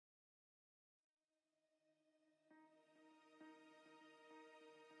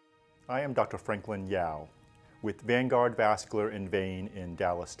I am Dr. Franklin Yao with Vanguard Vascular and Vein in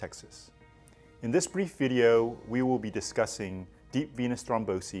Dallas, Texas. In this brief video, we will be discussing deep venous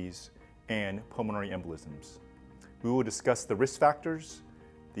thromboses and pulmonary embolisms. We will discuss the risk factors,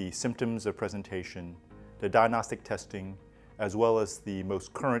 the symptoms of presentation, the diagnostic testing, as well as the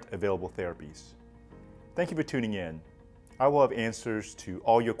most current available therapies. Thank you for tuning in. I will have answers to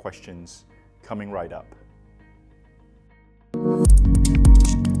all your questions coming right up.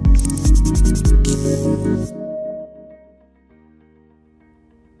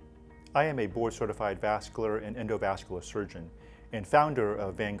 I am a board-certified vascular and endovascular surgeon and founder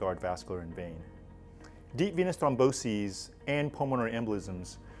of Vanguard Vascular and Vein. Deep venous thromboses and pulmonary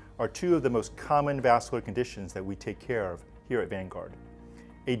embolisms are two of the most common vascular conditions that we take care of here at Vanguard.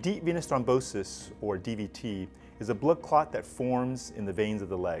 A deep venous thrombosis, or DVT, is a blood clot that forms in the veins of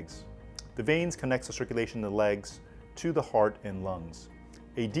the legs. The veins connect the circulation in the legs to the heart and lungs.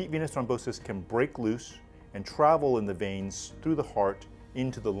 A deep venous thrombosis can break loose and travel in the veins through the heart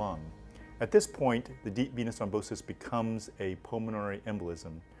into the lung. At this point, the deep venous thrombosis becomes a pulmonary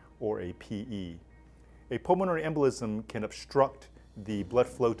embolism, or a PE. A pulmonary embolism can obstruct the blood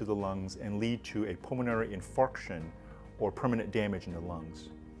flow to the lungs and lead to a pulmonary infarction or permanent damage in the lungs.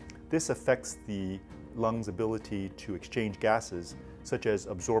 This affects the lungs' ability to exchange gases such as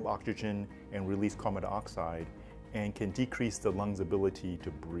absorb oxygen and release carbon dioxide, and can decrease the lungs' ability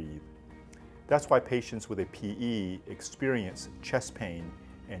to breathe. That's why patients with a PE experience chest pain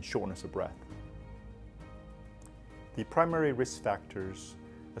and shortness of breath. The primary risk factors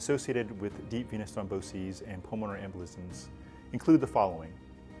associated with deep venous thromboses and pulmonary embolisms include the following: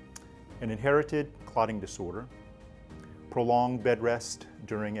 an inherited clotting disorder, prolonged bed rest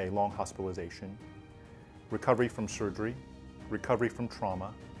during a long hospitalization, recovery from surgery, recovery from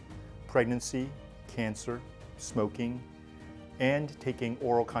trauma, pregnancy, cancer, smoking, and taking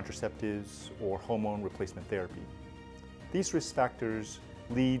oral contraceptives or hormone replacement therapy. These risk factors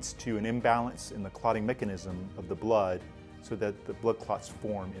leads to an imbalance in the clotting mechanism of the blood so that the blood clots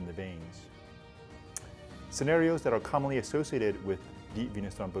form in the veins. Scenarios that are commonly associated with deep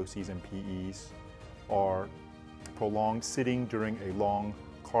venous thromboses and PEs are prolonged sitting during a long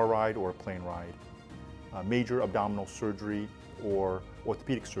car ride or a plane ride, major abdominal surgery or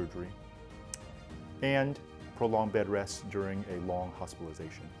orthopedic surgery, and prolonged bed rest during a long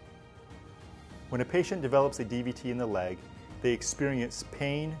hospitalization. When a patient develops a DVT in the leg, they experience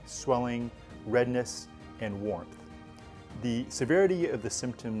pain, swelling, redness, and warmth. The severity of the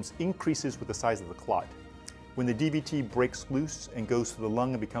symptoms increases with the size of the clot. When the DVT breaks loose and goes to the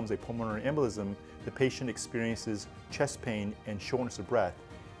lung and becomes a pulmonary embolism, the patient experiences chest pain and shortness of breath,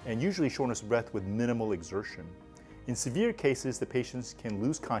 and usually shortness of breath with minimal exertion. In severe cases, the patients can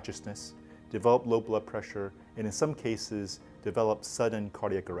lose consciousness, develop low blood pressure, and in some cases, develop sudden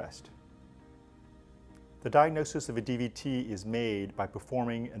cardiac arrest. The diagnosis of a DVT is made by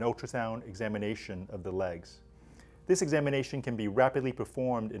performing an ultrasound examination of the legs. This examination can be rapidly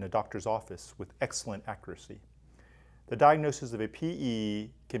performed in a doctor's office with excellent accuracy. The diagnosis of a PE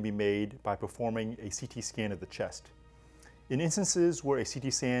can be made by performing a CT scan of the chest. In instances where a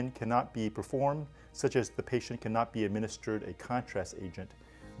CT scan cannot be performed, such as the patient cannot be administered a contrast agent,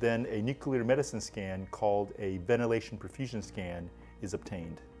 then a nuclear medicine scan called a ventilation perfusion scan is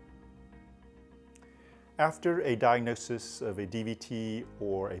obtained. After a diagnosis of a DVT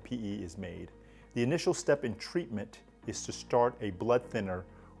or a PE is made, the initial step in treatment is to start a blood thinner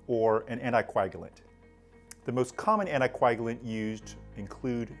or an anticoagulant. The most common anticoagulant used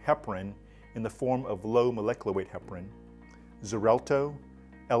include heparin in the form of low molecular weight heparin, Xarelto,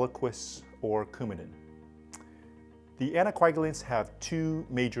 Eliquis, or Coumadin. The anticoagulants have two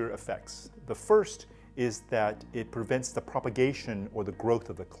major effects. The first is that it prevents the propagation or the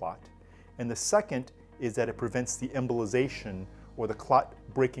growth of the clot, and the second is that it prevents the embolization or the clot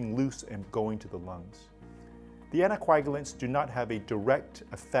breaking loose and going to the lungs. The anticoagulants do not have a direct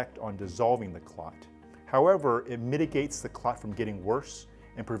effect on dissolving the clot. However, it mitigates the clot from getting worse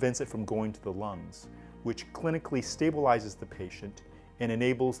and prevents it from going to the lungs, which clinically stabilizes the patient and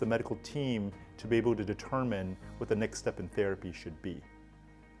enables the medical team to be able to determine what the next step in therapy should be.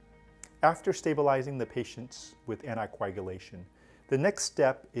 After stabilizing the patients with anticoagulation, the next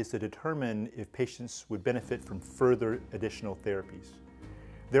step is to determine if patients would benefit from further additional therapies.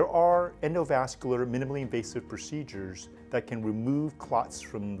 There are endovascular, minimally invasive procedures that can remove clots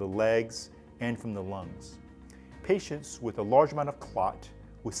from the legs and from the lungs. Patients with a large amount of clot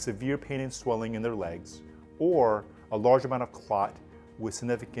with severe pain and swelling in their legs, or a large amount of clot with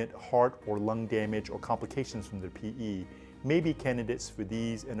significant heart or lung damage or complications from their PE may be candidates for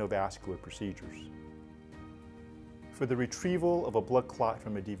these endovascular procedures. For the retrieval of a blood clot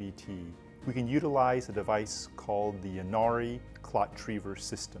from a DVT, we can utilize a device called the Inari ClotTriever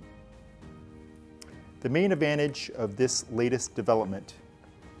system. The main advantage of this latest development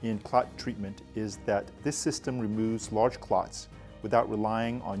in clot treatment is that this system removes large clots without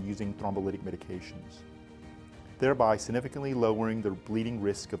relying on using thrombolytic medications, thereby significantly lowering the bleeding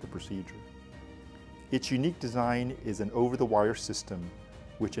risk of the procedure. Its unique design is an over-the-wire system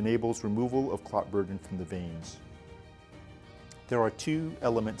which enables removal of clot burden from the veins. There are two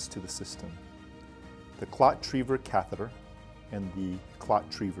elements to the system: the ClotTriever catheter and the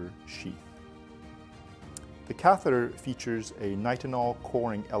ClotTriever sheath. The catheter features a nitinol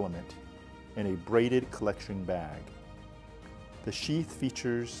coring element and a braided collection bag. The sheath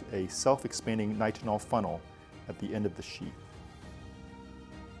features a self-expanding nitinol funnel at the end of the sheath.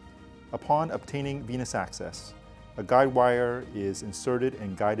 Upon obtaining venous access, a guide wire is inserted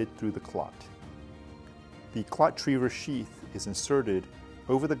and guided through the clot. The ClotTriever sheath is inserted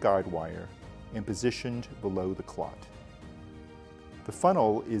over the guide wire and positioned below the clot. The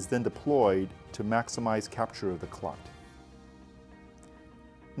funnel is then deployed to maximize capture of the clot.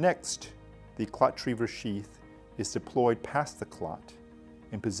 Next, the ClotTriever sheath is deployed past the clot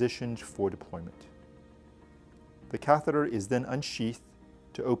and positioned for deployment. The catheter is then unsheathed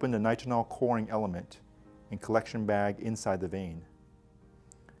to open the nitinol coring element and collection bag inside the vein.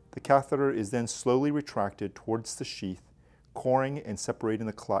 The catheter is then slowly retracted towards the sheath, coring and separating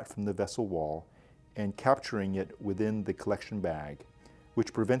the clot from the vessel wall and capturing it within the collection bag,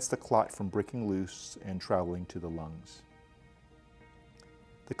 which prevents the clot from breaking loose and traveling to the lungs.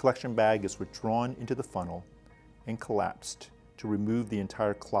 The collection bag is withdrawn into the funnel and collapsed to remove the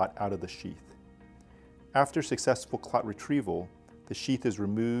entire clot out of the sheath. After successful clot retrieval, the sheath is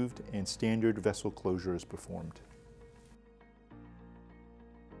removed and standard vessel closure is performed.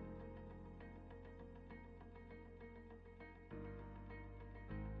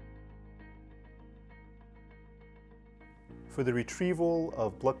 For the retrieval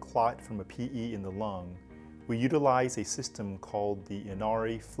of blood clot from a PE in the lung, we utilize a system called the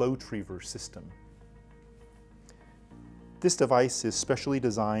Inari FlowTriever system. This device is specially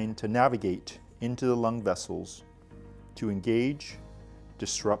designed to navigate into the lung vessels to engage,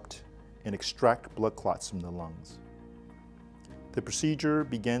 disrupt, and extract blood clots from the lungs. The procedure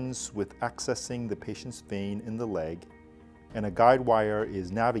begins with accessing the patient's vein in the leg, and a guide wire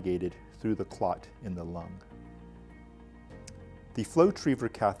is navigated through the clot in the lung. The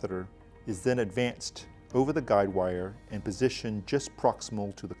FlowTriever catheter is then advanced over the guide wire and positioned just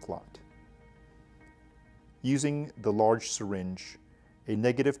proximal to the clot. Using the large syringe, a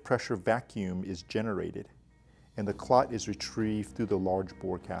negative pressure vacuum is generated and the clot is retrieved through the large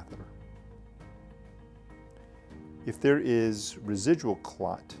bore catheter. If there is residual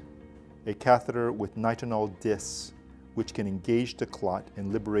clot, a catheter with nitinol discs which can engage the clot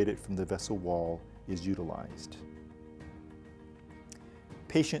and liberate it from the vessel wall is utilized.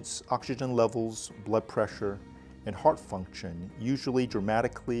 Patients' oxygen levels, blood pressure, and heart function usually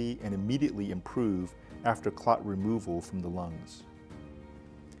dramatically and immediately improve after clot removal from the lungs.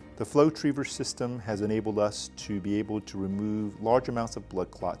 The FlowTriever system has enabled us to be able to remove large amounts of blood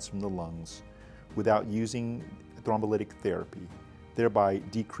clots from the lungs without using thrombolytic therapy, thereby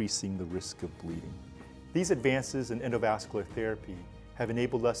decreasing the risk of bleeding. These advances in endovascular therapy have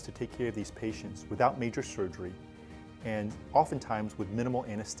enabled us to take care of these patients without major surgery and oftentimes with minimal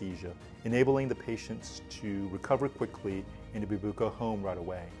anesthesia, enabling the patients to recover quickly and to be able to go home right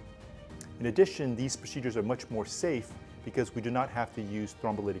away. In addition, these procedures are much more safe because we do not have to use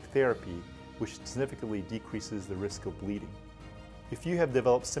thrombolytic therapy, which significantly decreases the risk of bleeding. If you have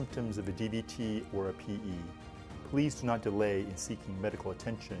developed symptoms of a DVT or a PE, please do not delay in seeking medical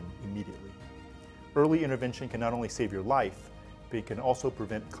attention immediately. Early intervention can not only save your life, but it can also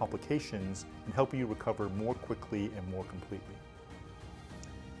prevent complications and help you recover more quickly and more completely.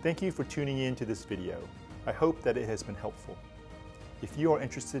 Thank you for tuning in to this video. I hope that it has been helpful. If you are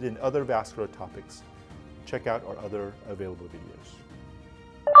interested in other vascular topics, check out our other available videos.